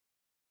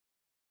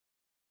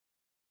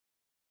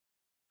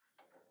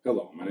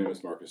Hello, my name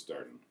is Marcus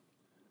Darden.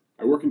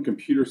 I work in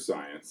computer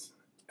science,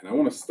 and I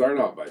want to start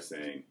out by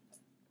saying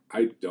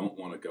I don't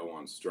want to go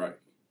on strike.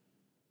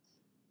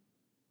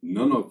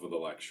 None of the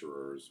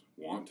lecturers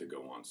want to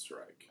go on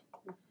strike.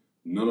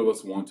 None of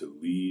us want to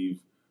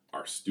leave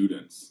our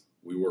students.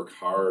 We work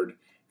hard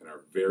and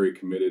are very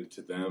committed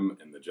to them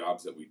and the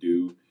jobs that we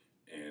do,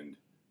 and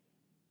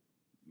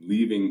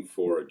leaving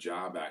for a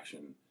job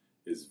action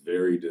is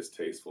very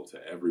distasteful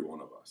to every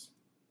one of us.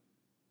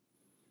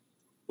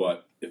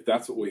 But if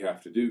that's what we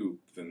have to do,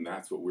 then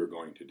that's what we're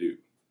going to do.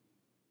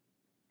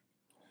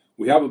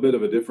 We have a bit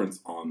of a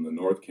difference on the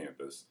North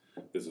Campus.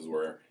 This is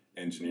where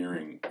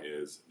engineering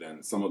is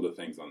than some of the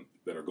things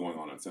that are going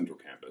on Central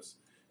Campus.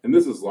 And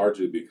this is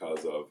largely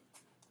because of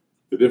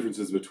the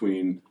differences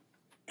between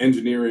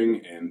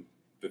engineering and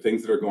the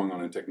things that are going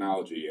on in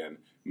technology and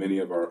many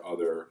of our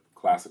other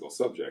classical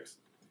subjects.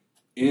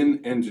 In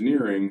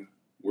engineering,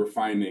 we're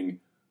finding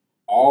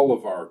all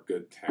of our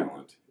good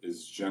talent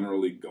is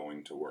generally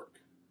going to work.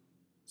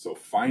 So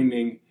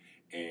finding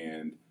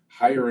and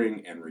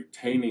hiring and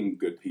retaining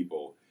good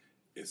people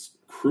is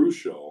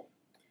crucial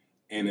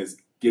and is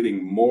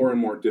getting more and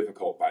more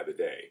difficult by the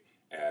day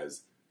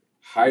as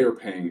higher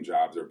paying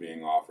jobs are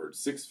being offered,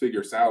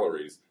 six-figure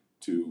salaries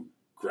to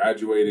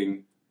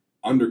graduating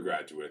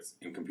undergraduates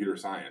in computer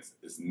science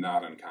is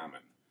not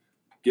uncommon.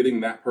 Getting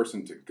that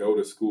person to go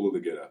to school to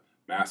get a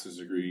master's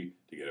degree,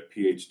 to get a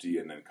PhD,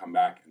 and then come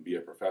back and be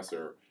a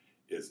professor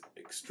is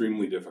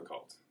extremely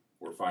difficult.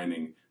 We're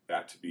finding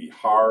that to be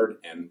hard,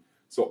 and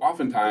so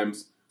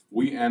oftentimes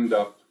we end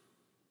up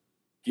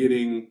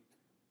getting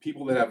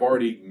people that have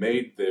already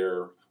made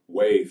their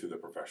way through the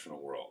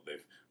professional world.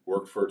 They've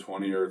worked for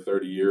 20 or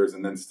 30 years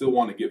and then still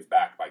want to give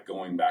back by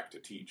going back to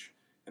teach.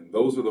 And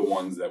those are the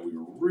ones that we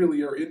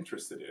really are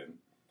interested in.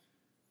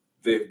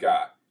 They've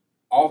got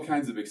all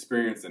kinds of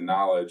experience and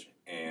knowledge,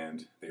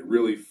 and they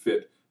really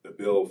fit the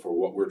bill for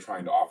what we're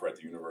trying to offer at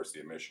the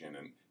University of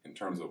Michigan in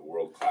terms of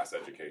world-class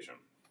education.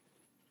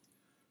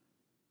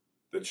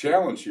 The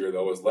challenge here,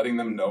 though, is letting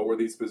them know where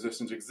these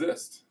positions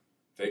exist.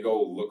 They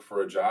go look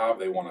for a job,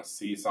 they want to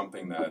see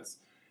something that's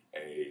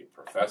a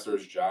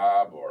professor's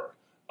job or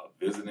a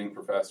visiting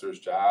professor's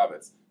job.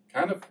 It's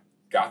kind of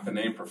got the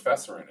name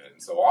professor in it.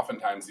 And so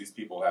oftentimes these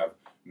people have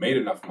made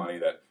enough money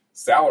that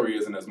salary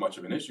isn't as much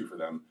of an issue for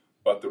them,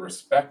 but the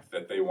respect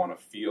that they want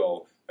to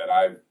feel that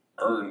I've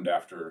earned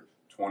after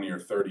 20 or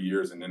 30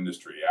 years in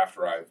industry,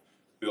 after I've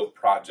built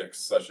projects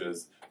such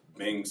as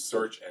Bing's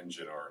search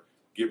engine or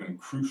given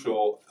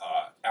crucial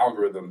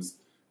algorithms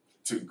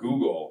to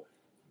Google.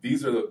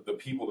 These are the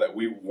people that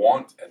we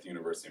want at the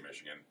University of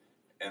Michigan.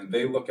 And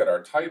they look at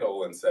our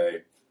title and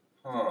say,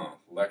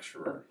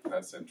 lecturer,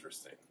 that's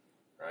interesting,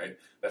 right?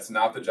 That's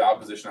not the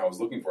job position I was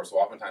looking for. So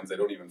oftentimes they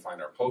don't even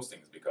find our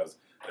postings because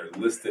they're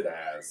listed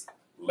as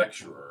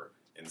lecturer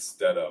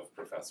instead of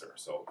professor.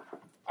 So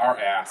our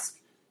ask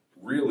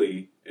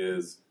really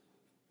is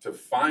to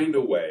find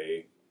a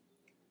way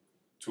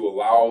to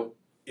allow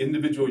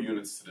individual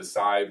units to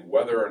decide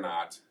whether or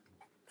not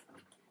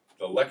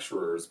the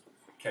lecturers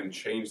can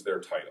change their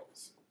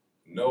titles.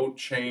 No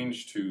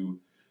change to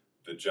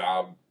the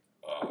job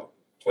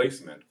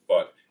placement,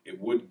 but it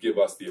would give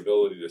us the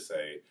ability to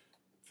say,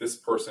 this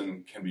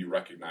person can be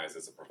recognized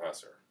as a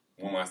professor.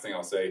 One last thing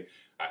I'll say,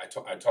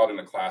 I taught in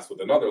a class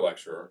with another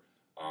lecturer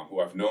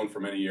who I've known for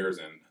many years,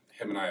 and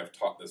him and I have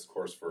taught this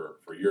course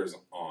for years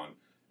on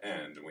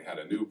end, and we had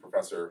a new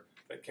professor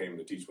that came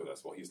to teach with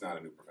us. Well, he's not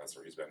a new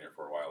professor, he's been here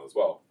for a while as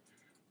well.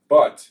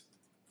 But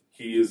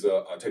he is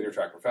a tenure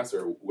track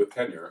professor with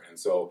tenure, and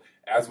so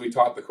as we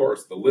taught the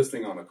course, the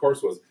listing on the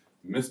course was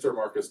Mr.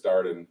 Marcus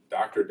Darden,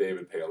 Dr.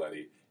 David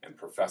Paoletti, and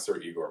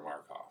Professor Igor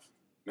Markov.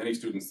 Many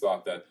students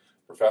thought that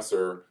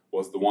professor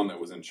was the one that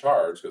was in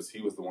charge because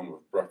he was the one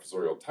with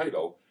professorial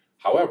title.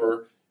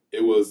 However,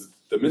 it was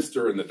the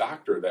Mr. and the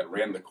Doctor that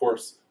ran the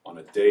course on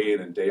a day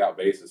in and day out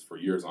basis for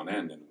years on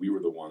end, and we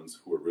were the ones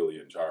who were really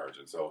in charge.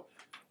 And so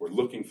we're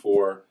looking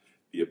for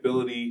the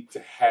ability to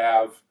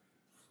have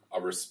a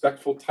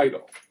respectful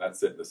title.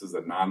 That's it. This is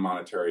a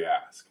non-monetary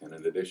ask. And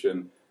in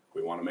addition,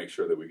 we want to make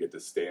sure that we get to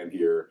stand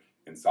here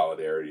in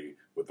solidarity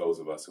with those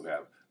of us who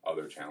have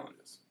other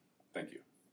challenges. Thank you.